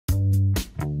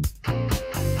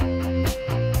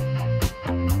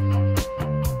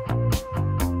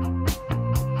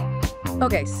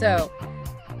Okay, so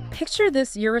picture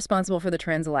this, you're responsible for the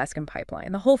Trans-Alaskan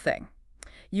Pipeline, the whole thing.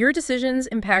 Your decisions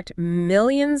impact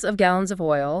millions of gallons of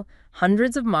oil,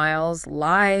 hundreds of miles,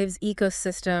 lives,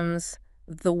 ecosystems,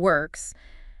 the works.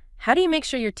 How do you make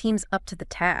sure your team's up to the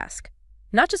task?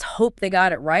 Not just hope they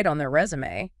got it right on their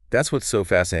resume. That's what's so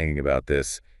fascinating about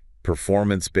this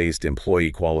performance-based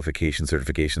employee qualification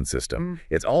certification system.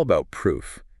 It's all about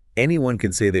proof. Anyone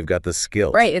can say they've got the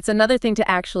skills. Right, it's another thing to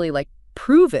actually,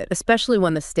 prove it, especially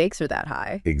when the stakes are that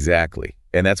high. Exactly.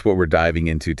 And that's what we're diving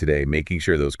into today, making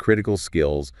sure those critical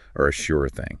skills are a sure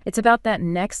thing. It's about that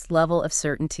next level of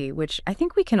certainty, which I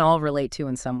think we can all relate to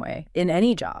in some way, in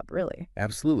any job, really.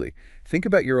 Absolutely. Think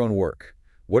about your own work.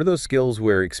 What are those skills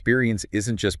where experience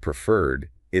isn't just preferred,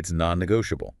 it's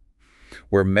non-negotiable?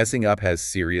 Where messing up has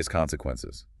serious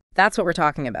consequences? That's what we're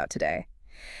talking about today.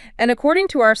 And according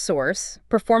to our source,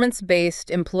 Performance-based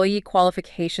Employee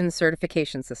Qualification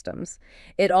Certification Systems,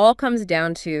 it all comes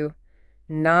down to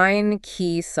 9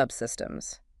 key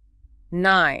subsystems.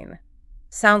 9.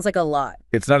 Sounds like a lot.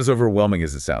 It's not as overwhelming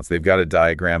as it sounds. They've got a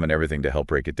diagram and everything to help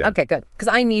break it down. Okay, good, because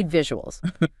I need visuals.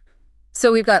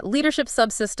 So we've got leadership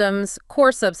subsystems,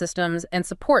 core subsystems, and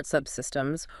support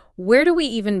subsystems. Where do we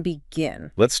even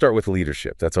begin? Let's start with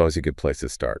leadership. That's always a good place to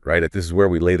start, right? This is where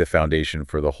we lay the foundation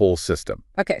for the whole system.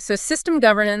 Okay, so system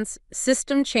governance,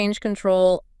 system change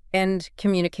control, and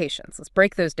communications. Let's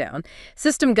break those down.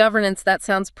 System governance, that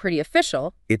sounds pretty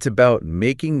official. It's about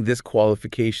making this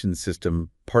qualification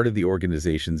system part of the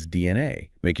organization's DNA,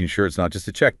 making sure it's not just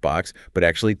a checkbox, but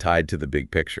actually tied to the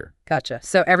big picture. Gotcha.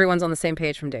 So everyone's on the same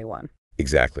page from day one.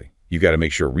 Exactly. You got to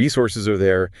make sure resources are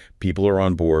there, people are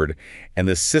on board, and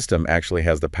the system actually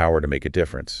has the power to make a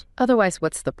difference. Otherwise,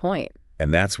 what's the point?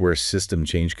 And that's where system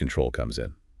change control comes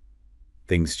in.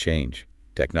 Things change.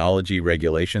 Technology,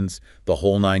 regulations, the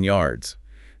whole 9 yards.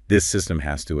 This system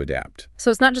has to adapt.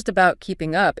 So it's not just about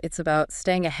keeping up, it's about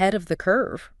staying ahead of the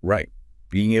curve. Right.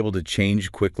 Being able to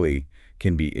change quickly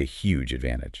can be a huge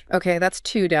advantage. Okay, that's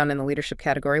 2 down in the leadership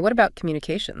category. What about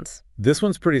communications? This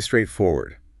one's pretty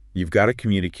straightforward. You've got to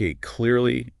communicate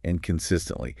clearly and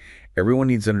consistently. Everyone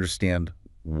needs to understand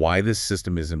why this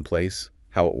system is in place,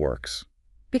 how it works.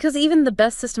 Because even the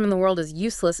best system in the world is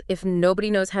useless if nobody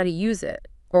knows how to use it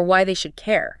or why they should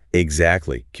care.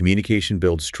 Exactly. Communication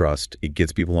builds trust. It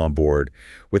gets people on board.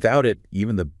 Without it,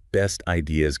 even the best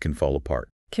ideas can fall apart.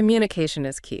 Communication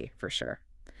is key, for sure.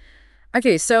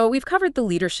 Okay, so we've covered the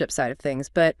leadership side of things,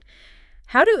 but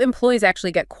how do employees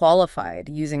actually get qualified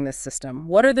using this system?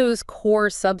 What are those core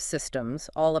subsystems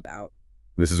all about?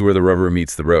 This is where the rubber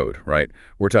meets the road, right?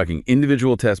 We're talking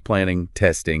individual test planning,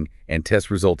 testing, and test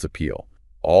results appeal.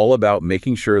 All about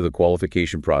making sure the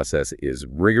qualification process is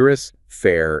rigorous,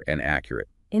 fair, and accurate.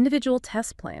 Individual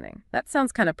test planning. That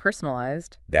sounds kind of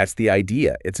personalized. That's the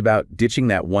idea. It's about ditching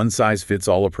that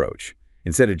one-size-fits-all approach.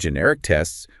 Instead of generic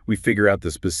tests, we figure out the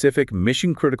specific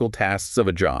mission-critical tasks of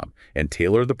a job and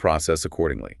tailor the process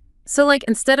accordingly. So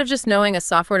instead of just knowing a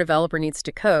software developer needs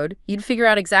to code, you'd figure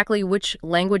out exactly which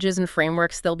languages and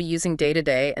frameworks they'll be using day to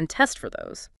day and test for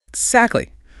those.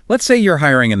 Exactly. Let's say you're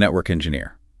hiring a network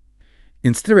engineer.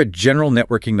 Instead of a general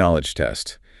networking knowledge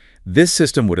test, this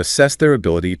system would assess their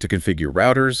ability to configure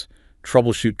routers,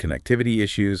 troubleshoot connectivity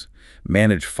issues,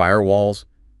 manage firewalls,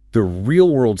 the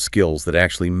real-world skills that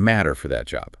actually matter for that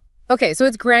job. Okay, so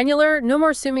it's granular. No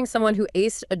more assuming someone who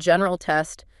aced a general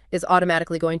test is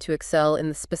automatically going to excel in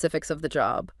the specifics of the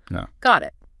job. No. Got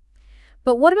it.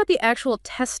 But what about the actual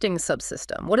testing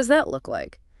subsystem? What does that look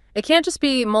like? It can't just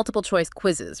be multiple choice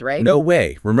quizzes, right? No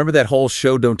way. Remember that whole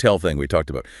show don't tell thing we talked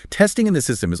about. Testing in the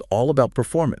system is all about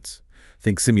performance.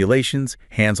 Think simulations,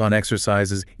 hands-on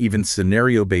exercises, even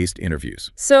scenario-based interviews.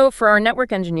 So for our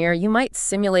network engineer, you might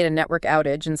simulate a network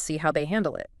outage and see how they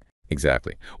handle it.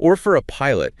 Exactly. Or for a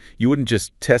pilot, you wouldn't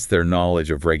just test their knowledge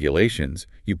of regulations.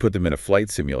 You put them in a flight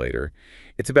simulator.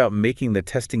 It's about making the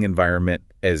testing environment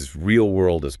as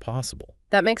real-world as possible.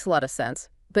 That makes a lot of sense.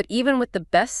 But even with the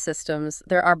best systems,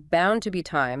 there are bound to be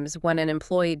times when an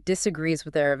employee disagrees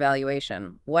with their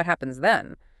evaluation. What happens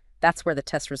then? That's where the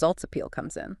test results appeal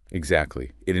comes in.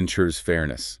 Exactly. It ensures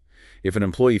fairness. If an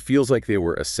employee feels like they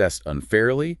were assessed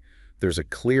unfairly, there's a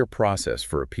clear process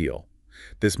for appeal.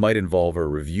 This might involve a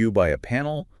review by a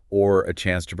panel or a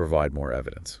chance to provide more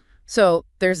evidence. So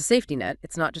there's a safety net.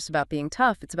 It's not just about being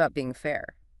tough, it's about being fair.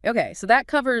 Okay, so that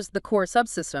covers the core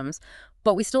subsystems,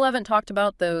 but we still haven't talked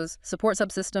about those support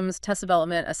subsystems, test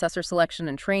development, assessor selection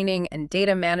and training, and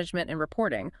data management and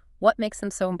reporting. What makes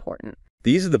them so important?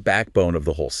 These are the backbone of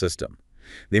the whole system.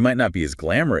 They might not be as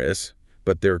glamorous,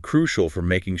 but they're crucial for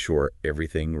making sure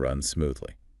everything runs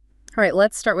smoothly. All right,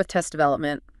 let's start with test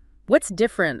development. What's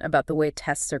different about the way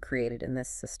tests are created in this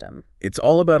system? It's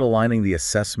all about aligning the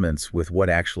assessments with what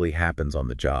actually happens on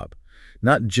the job.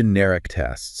 Not generic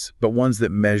tests, but ones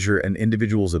that measure an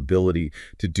individual's ability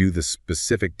to do the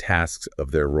specific tasks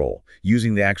of their role,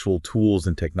 using the actual tools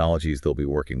and technologies they'll be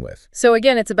working with. So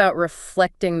again, it's about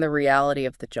reflecting the reality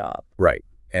of the job. Right.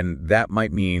 And that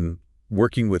might mean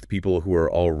working with people who are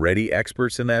already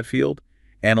experts in that field,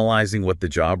 analyzing what the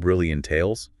job really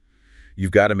entails.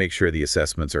 You've got to make sure the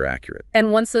assessments are accurate.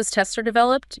 And once those tests are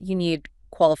developed, you need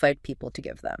qualified people to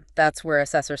give them. That's where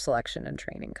assessor selection and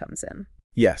training comes in.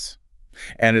 Yes.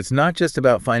 And it's not just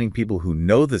about finding people who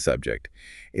know the subject.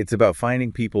 It's about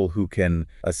finding people who can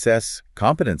assess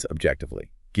competence objectively,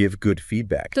 give good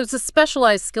feedback. So it's a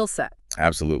specialized skill set.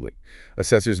 Absolutely.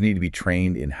 Assessors need to be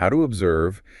trained in how to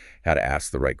observe, how to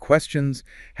ask the right questions,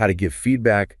 how to give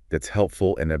feedback that's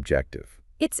helpful and objective.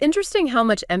 It's interesting how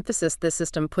much emphasis this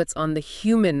system puts on the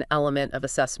human element of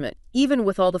assessment, even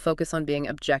with all the focus on being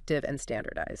objective and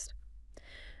standardized.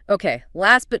 Okay,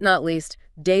 last but not least,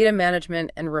 data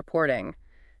management and reporting.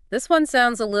 This one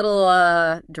sounds a little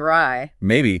dry.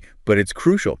 Maybe, but it's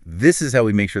crucial. This is how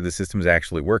we make sure the system is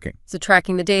actually working. So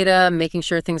tracking the data, making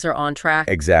sure things are on track.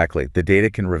 Exactly. The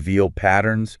data can reveal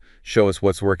patterns, show us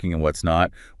what's working and what's not.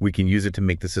 We can use it to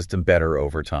make the system better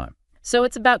over time. So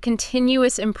it's about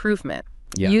continuous improvement.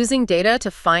 Yeah. Using data to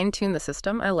fine-tune the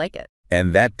system. I like it.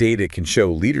 And that data can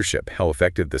show leadership how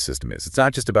effective the system is. It's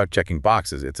not just about checking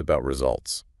boxes, it's about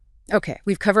results. Okay,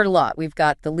 we've covered a lot. We've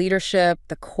got the leadership,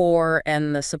 the core,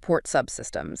 and the support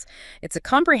subsystems. It's a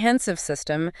comprehensive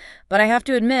system, but I have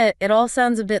to admit, it all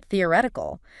sounds a bit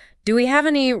theoretical. Do we have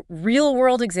any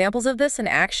real-world examples of this in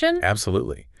action?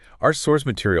 Absolutely. Our source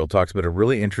material talks about a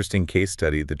really interesting case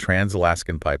study, the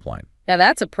Trans-Alaskan Pipeline. Now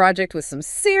that's a project with some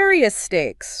serious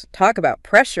stakes. Talk about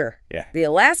pressure. Yeah. The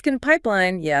Alaskan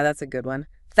Pipeline, yeah, that's a good one.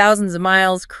 Thousands of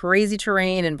miles, crazy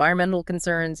terrain, environmental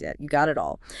concerns, yeah, you got it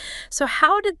all. So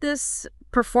how did this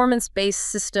performance-based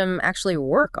system actually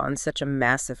work on such a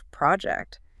massive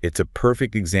project? It's a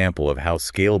perfect example of how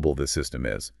scalable this system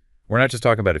is. We're not just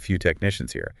talking about a few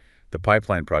technicians here. The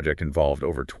pipeline project involved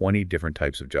over 20 different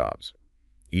types of jobs,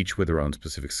 each with their own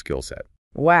specific skill set.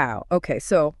 Wow. Okay,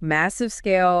 so massive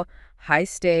scale, high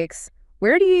stakes.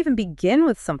 Where do you even begin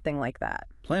with something like that?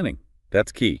 Planning.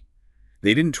 That's key.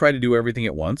 They didn't try to do everything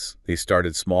at once. They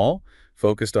started small,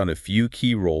 focused on a few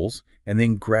key roles, and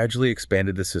then gradually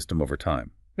expanded the system over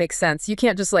time. Makes sense. You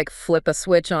can't just like flip a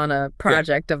switch on a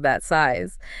project of that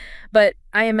size. But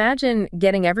I imagine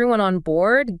getting everyone on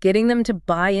board, getting them to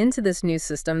buy into this new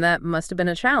system, that must have been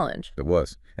a challenge. It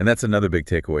was. And that's another big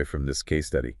takeaway from this case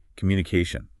study,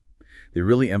 communication. They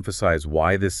really emphasized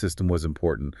why this system was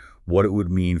important, what it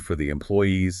would mean for the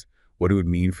employees, what it would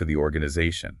mean for the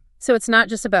organization. So it's not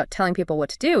just about telling people what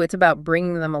to do, it's about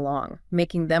bringing them along,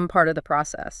 making them part of the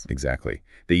process. Exactly.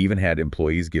 They even had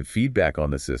employees give feedback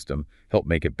on the system, help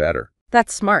make it better.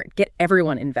 That's smart. Get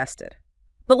everyone invested.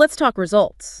 But let's talk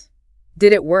results.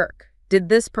 Did it work? Did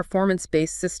this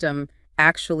performance-based system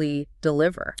actually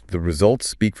deliver? The results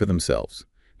speak for themselves.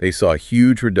 They saw a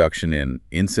huge reduction in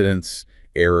incidents,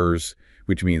 errors,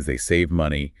 which means they saved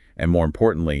money, and more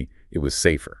importantly, it was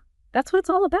safer. That's what it's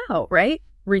all about, right?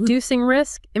 Reducing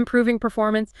risk, improving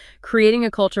performance, creating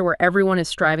a culture where everyone is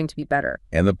striving to be better.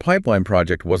 And the pipeline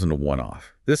project wasn't a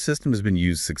one-off. This system has been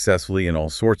used successfully in all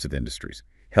sorts of industries.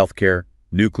 Healthcare,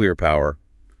 nuclear power,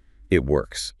 it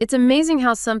works. It's amazing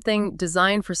how something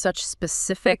designed for such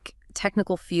specific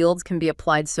technical fields can be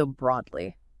applied so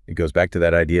broadly. It goes back to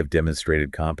that idea of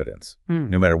demonstrated competence.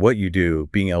 No matter what you do,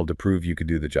 being able to prove you can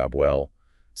do the job well,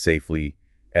 safely,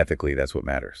 ethically, that's what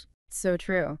matters. So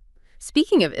true.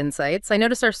 Speaking of insights, I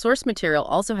noticed our source material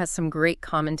also has some great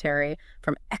commentary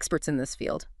from experts in this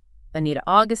field. Anita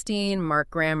Augustine, Mark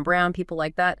Graham Brown, people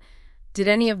like that. Did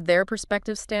any of their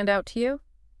perspectives stand out to you?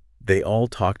 They all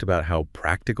talked about how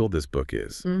practical this book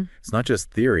is. It's not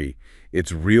just theory,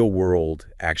 it's real-world,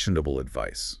 actionable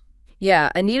advice.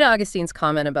 Yeah, Anita Augustine's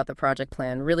comment about the project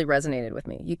plan really resonated with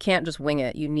me. You can't just wing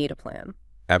it, you need a plan.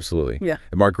 Absolutely. Yeah.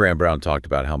 And Mark Graham Brown talked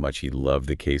about how much he loved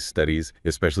the case studies,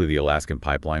 especially the Alaskan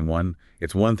Pipeline one.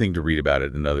 It's one thing to read about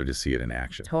it, another to see it in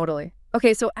action. Totally.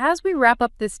 Okay, so as we wrap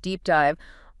up this deep dive,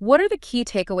 what are the key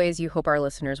takeaways you hope our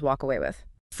listeners walk away with?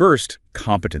 First,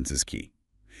 competence is key.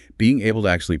 Being able to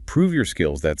actually prove your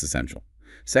skills, that's essential.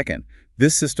 Second,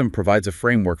 this system provides a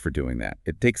framework for doing that.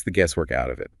 It takes the guesswork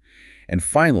out of it. And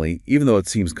finally, even though it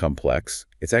seems complex,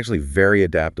 it's actually very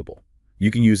adaptable.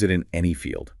 You can use it in any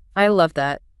field. I love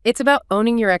that. It's about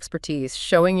owning your expertise,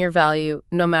 showing your value,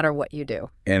 no matter what you do.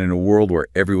 And in a world where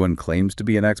everyone claims to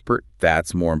be an expert,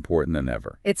 that's more important than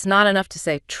ever. It's not enough to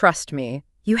say, trust me.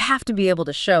 You have to be able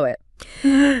to show it.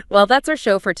 Well, that's our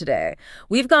show for today.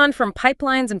 We've gone from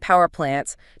pipelines and power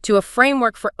plants to a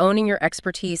framework for owning your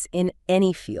expertise in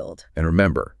any field. And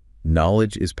remember,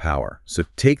 knowledge is power. So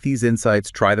take these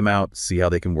insights, try them out, see how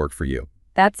they can work for you.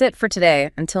 That's it for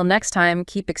today. Until next time,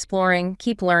 keep exploring,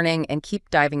 keep learning, and keep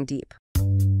diving deep.